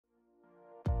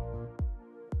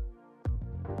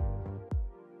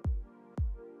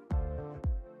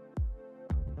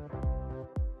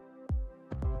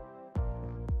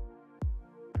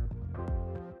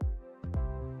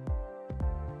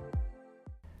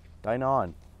Day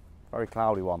 9, very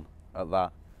cloudy one at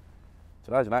that.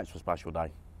 Today's an extra special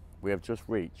day. We have just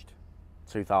reached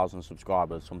 2,000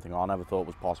 subscribers, something I never thought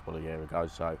was possible a year ago.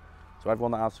 So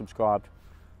everyone that has subscribed,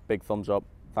 big thumbs up.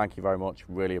 Thank you very much,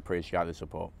 really appreciate the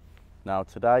support. Now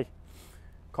today,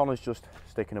 Connor's just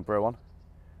sticking a brew on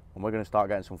and we're going to start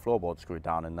getting some floorboards screwed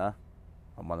down in there.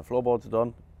 And when the floorboards are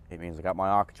done, it means I get my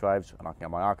architraves and I can get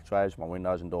my architraves, my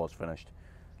windows and doors finished.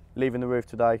 Leaving the roof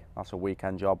today, that's a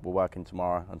weekend job. We're working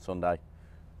tomorrow and Sunday.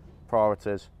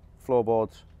 Priorities,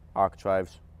 floorboards,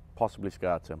 architraves, possibly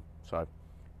skirting. So,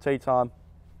 tea time,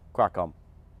 crack on.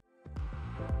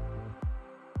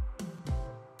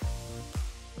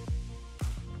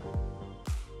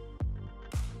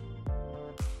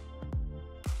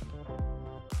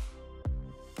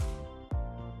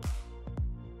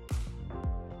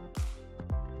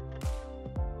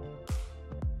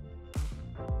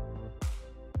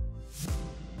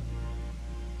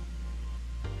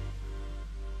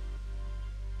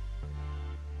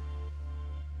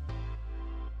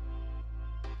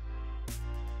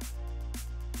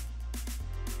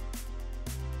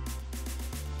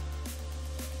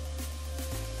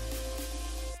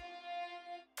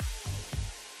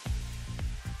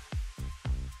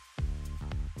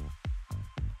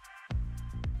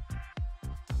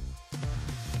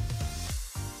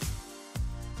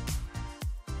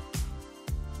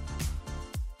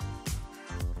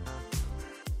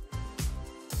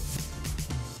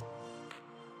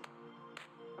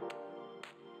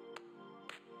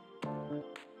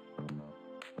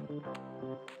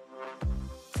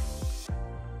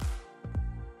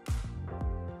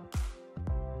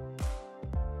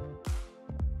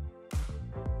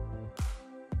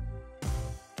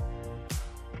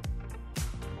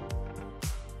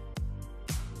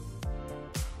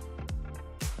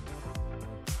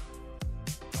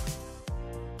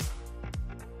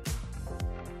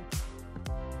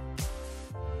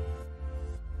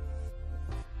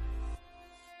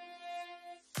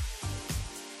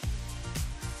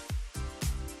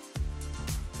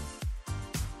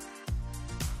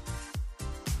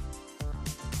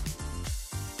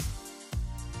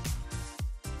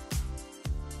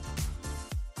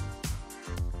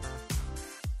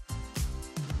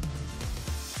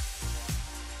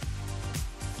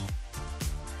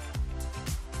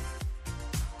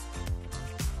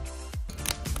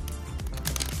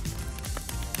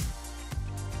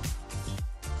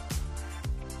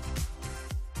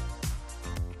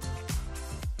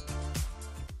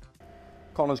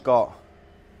 Connor's got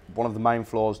one of the main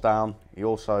floors down. He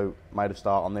also made a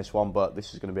start on this one, but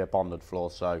this is going to be a bonded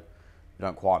floor, so we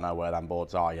don't quite know where them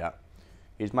boards are yet.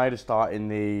 He's made a start in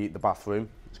the bathroom.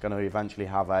 It's going to eventually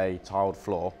have a tiled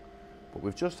floor, but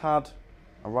we've just had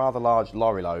a rather large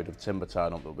lorry load of timber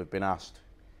turn up that we've been asked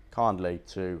kindly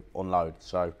to unload.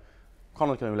 So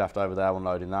Connor's going to be left over there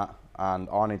unloading that, and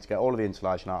I need to get all of the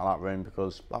insulation out of that room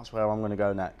because that's where I'm going to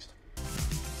go next.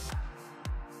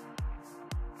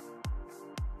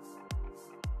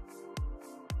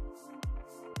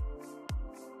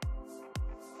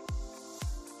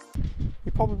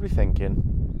 You're probably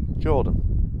thinking, Jordan,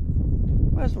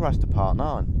 where's the rest of part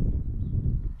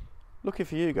 9? Lucky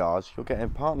for you guys, you're getting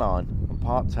part 9 and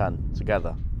part 10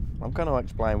 together. I'm going to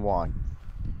explain why.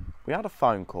 We had a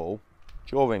phone call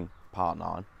during part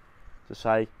 9 to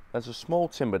say there's a small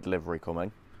timber delivery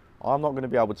coming. I'm not going to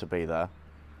be able to be there.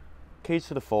 Keys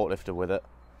to the forklifter with it.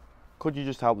 Could you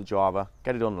just help the driver,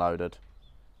 get it unloaded?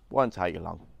 Won't take you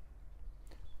long.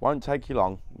 Won't take you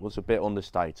long was a bit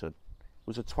understated. It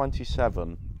was a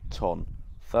 27-ton,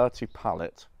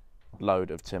 30-pallet load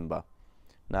of timber.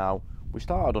 Now, we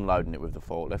started unloading it with the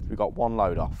forklift. We got one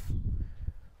load off.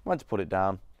 Went to put it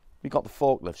down. We got the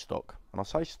forklift stuck. And I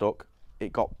say stuck,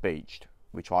 it got beached.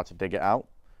 We tried to dig it out.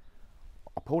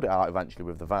 I pulled it out eventually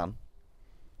with the van.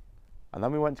 And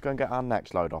then we went to go and get our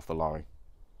next load off the lorry.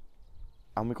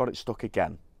 And we got it stuck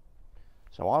again.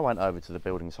 So I went over to the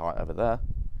building site over there.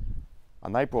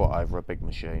 And they brought over a big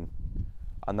machine.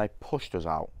 And they pushed us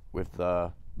out with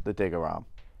the digger arm,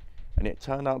 and it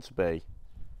turned out to be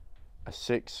a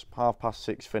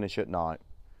 6:30 finish at night,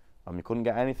 and we couldn't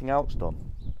get anything else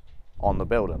done on the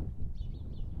building.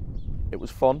 It was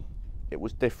fun, it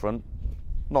was different,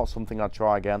 not something I'd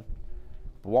try again,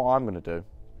 but what I'm going to do,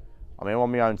 I'm here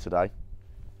on my own today.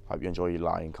 Hope you enjoy your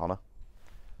lying, Connor.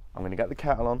 I'm going to get the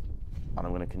kettle on and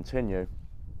I'm going to continue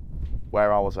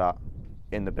where I was at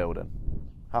in the building.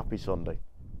 Happy Sunday.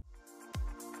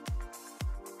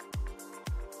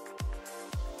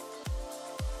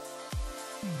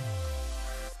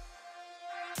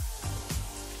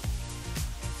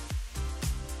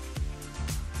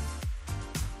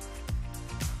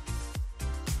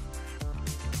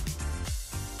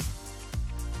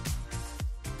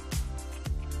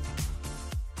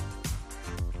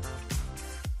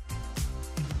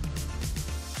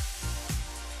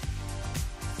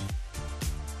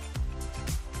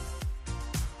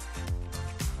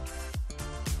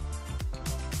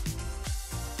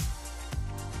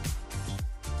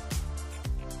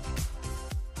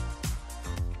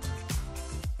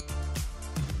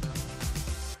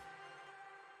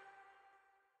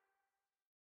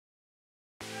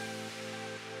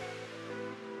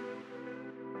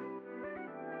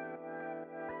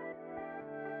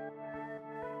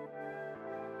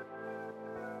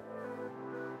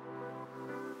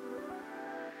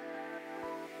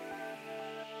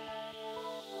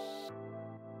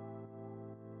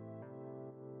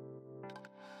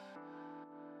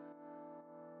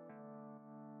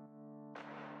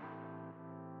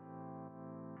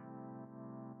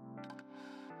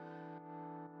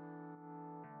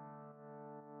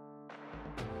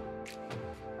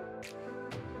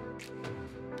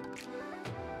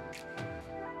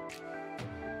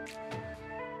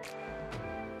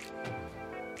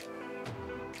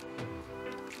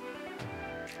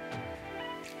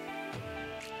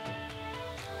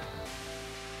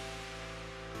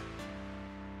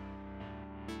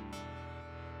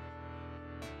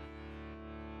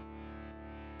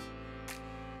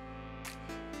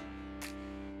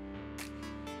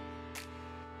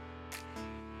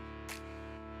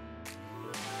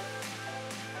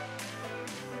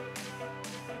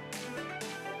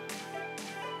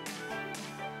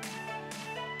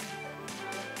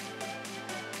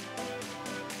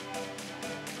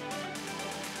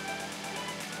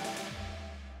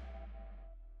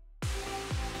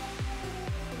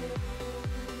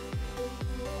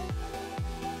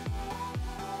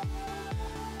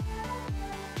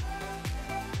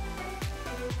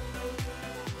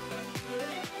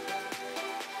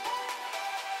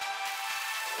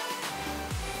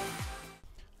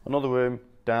 Another room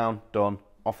down, done,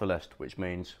 off the list, which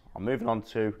means I'm moving on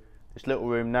to this little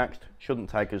room next. Shouldn't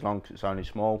take as long because it's only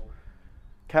small.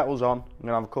 Kettle's on, I'm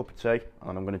gonna have a cup of tea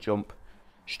and I'm gonna jump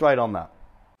straight on that.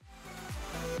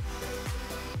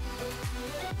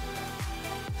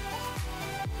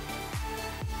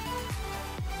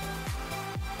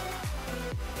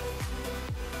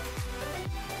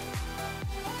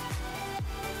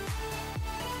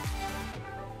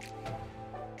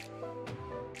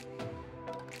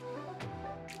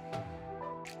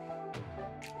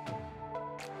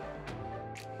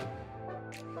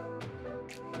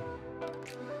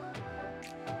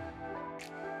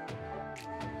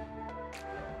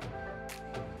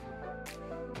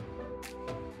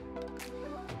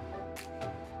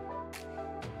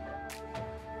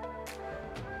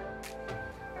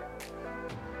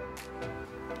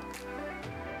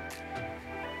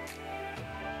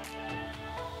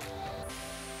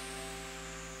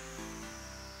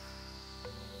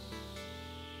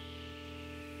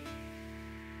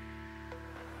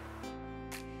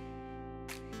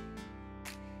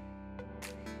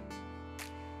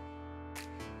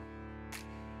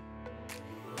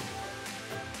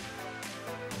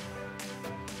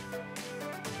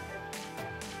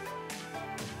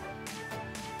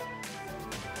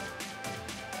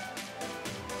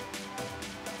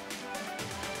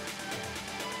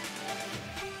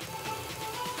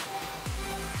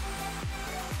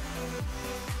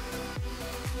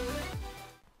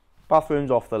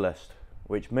 Bathroom's off the list,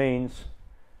 which means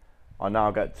I now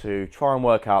get to try and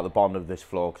work out the bond of this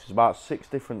floor, because there's about 6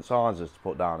 different sizes to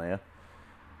put down here.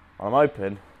 And I'm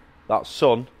hoping that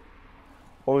sun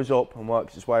hurries up and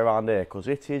works its way around here, because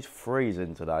it is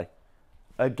freezing today.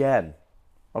 Again.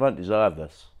 I don't deserve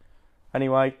this.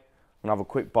 Anyway, I'm going to have a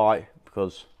quick bite,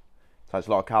 because it takes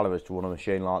a lot of calories to run a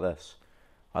machine like this.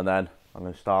 And then I'm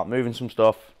going to start moving some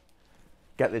stuff,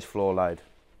 get this floor laid.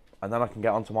 And then I can get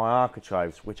onto my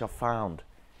architraves, which I found.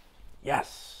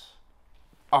 Yes!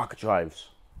 Architraves.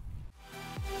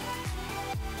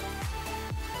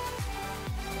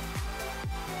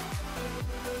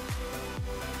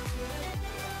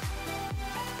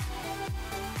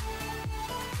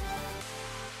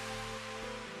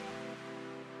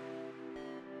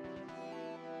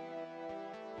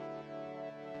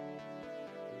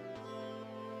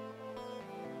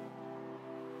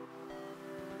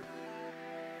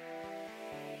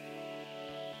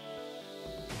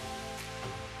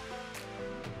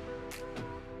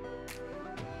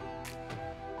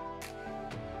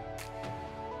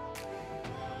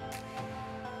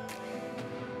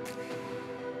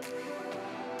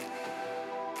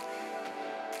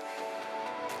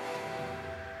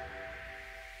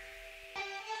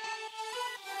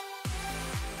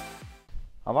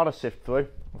 I've had a sift through,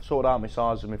 I've sorted out my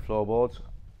size of my floorboards,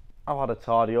 I've had a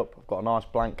tidy up, I've got a nice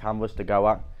blank canvas to go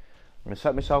at. I'm going to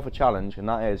set myself a challenge, and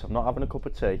that is I'm not having a cup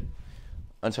of tea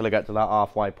until I get to that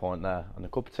halfway point there, and the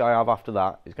cup of tea I have after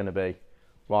that is going to be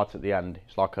right at the end.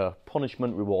 It's like a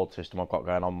punishment reward system I've got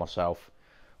going on myself.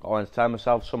 Got to entertain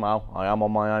myself somehow. I am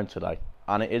on my own today,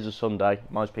 and it is a Sunday.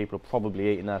 Most people are probably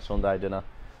eating their Sunday dinner.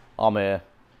 I'm here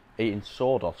eating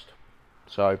sawdust.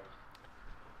 So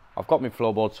I've got my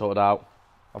floorboard sorted out,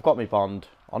 I've got my bond,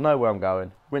 I know where I'm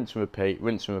going, rinse and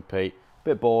repeat,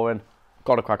 bit boring,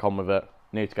 got to crack on with it,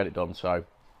 need to get it done, so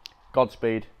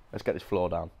Godspeed, let's get this floor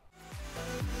down.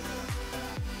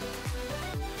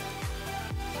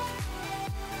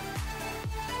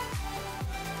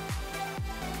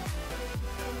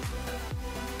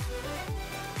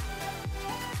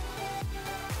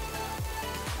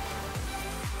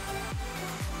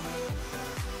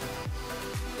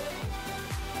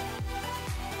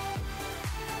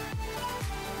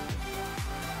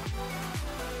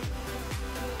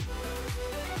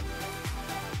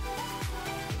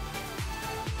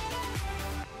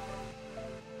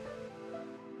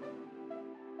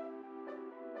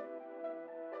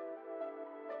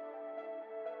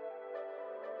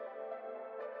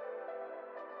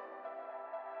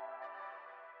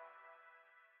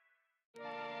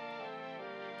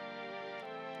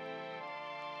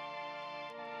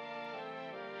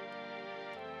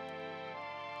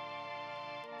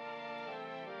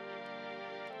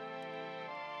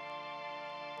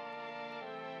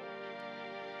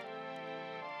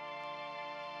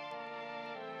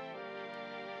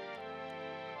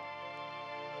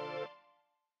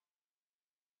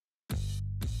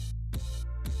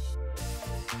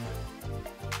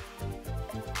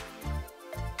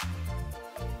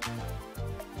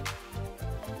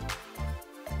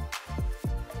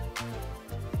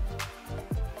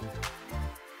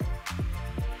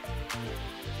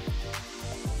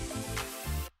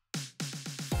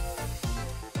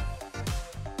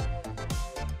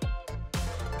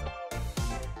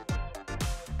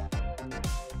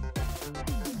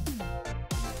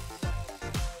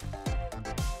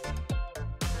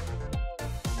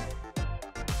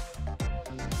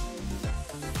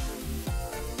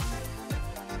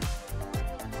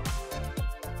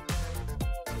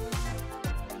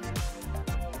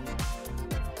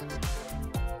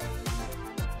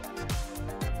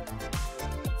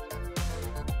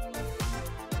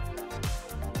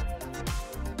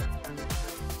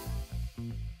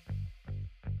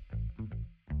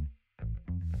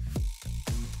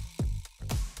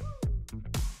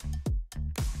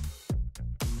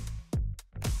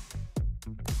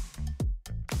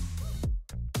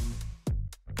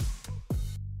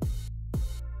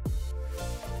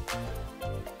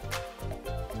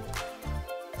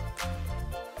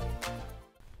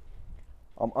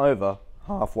 I'm over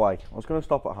halfway. I was going to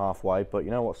stop at halfway, but you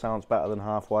know what sounds better than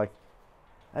halfway?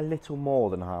 A little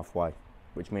more than halfway,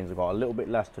 which means I've got a little bit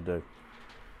less to do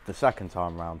the second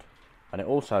time round. And it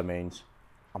also means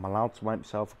I'm allowed to make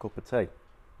myself a cup of tea. I'm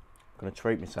going to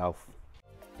treat myself.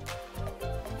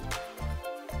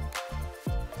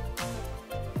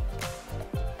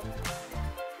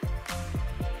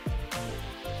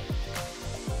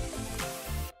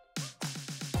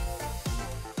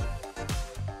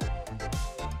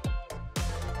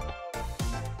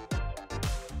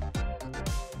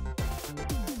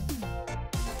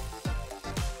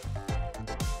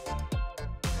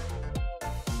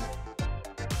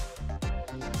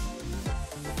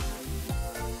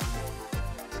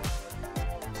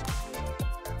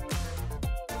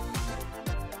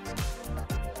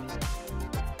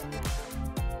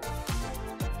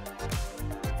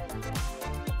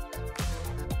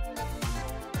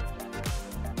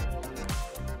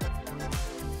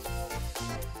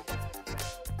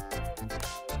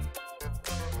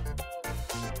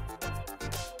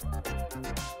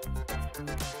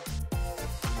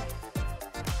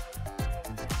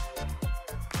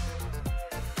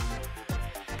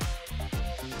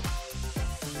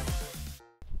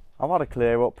 I've had a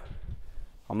clear up.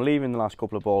 I'm leaving the last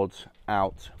couple of boards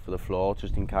out for the floor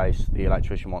just in case the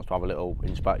electrician wants to have a little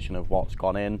inspection of what's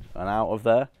gone in and out of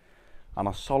there. And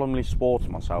I solemnly swore to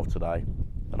myself today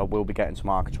that I will be getting some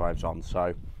architraves on.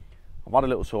 So I've had a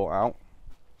little sort out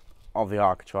of the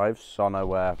architraves so I know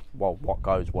where, well, what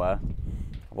goes where.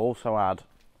 I've also had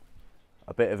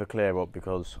a bit of a clear up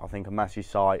because I think a messy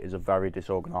site is a very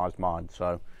disorganised mind.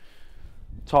 So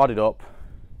tidied up,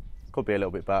 could be a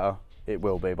little bit better. It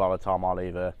will be by the time I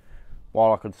leave here.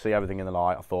 While I could see everything in the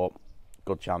light, I thought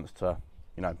good chance to,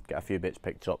 you know, get a few bits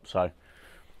picked up. So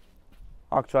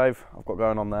architrave I've got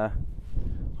going on there,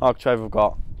 architrave I've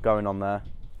got going on there,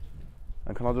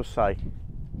 and can I just say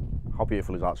how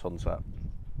beautiful is that sunset?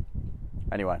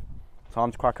 Anyway,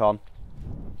 time to crack on,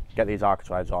 get these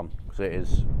architraves on because it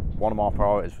is one of my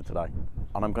priorities for today,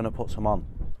 and I'm going to put some on.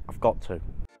 I've got to.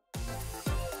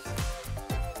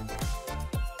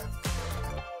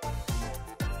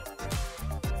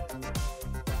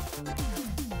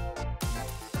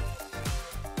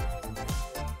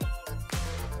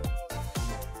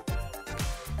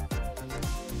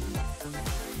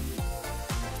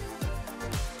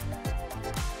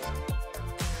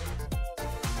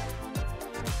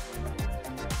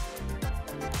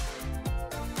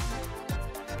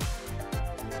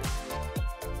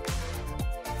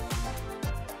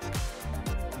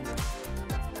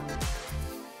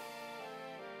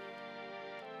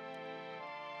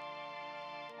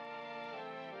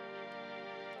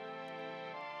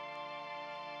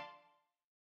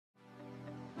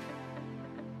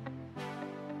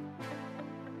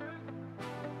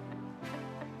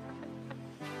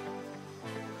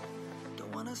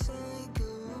 Wanna say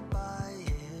goodbye,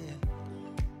 yeah.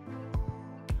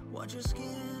 Want your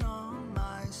skin on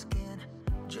my skin.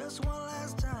 Just one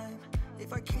last time,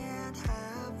 if I can't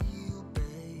have you,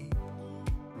 babe.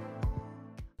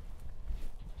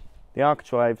 The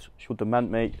architraves should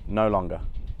torment me no longer.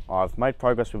 I've made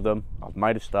progress with them, I've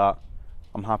made a start,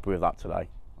 I'm happy with that today.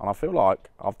 And I feel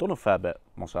like I've done a fair bit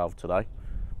myself today.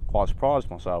 Quite surprised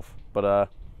myself. But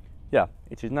yeah,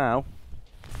 it is now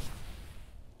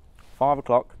 5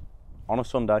 o'clock on a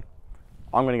Sunday.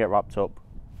 I'm going to get wrapped up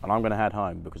and I'm going to head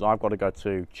home because I've got to go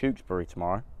to Tewkesbury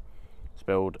tomorrow to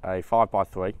build a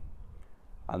 5x3,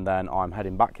 and then I'm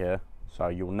heading back here, so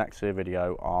you'll next see a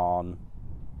video on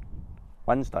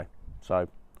Wednesday. So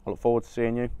I look forward to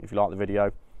seeing you. If you like the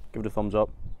video, give it a thumbs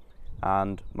up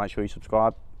and make sure you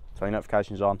subscribe, turn your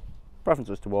notifications on,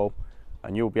 preferences to all,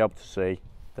 and you'll be able to see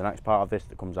the next part of this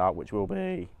that comes out, which will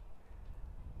be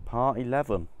part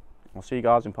 11. I'll see you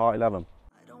guys in part 11.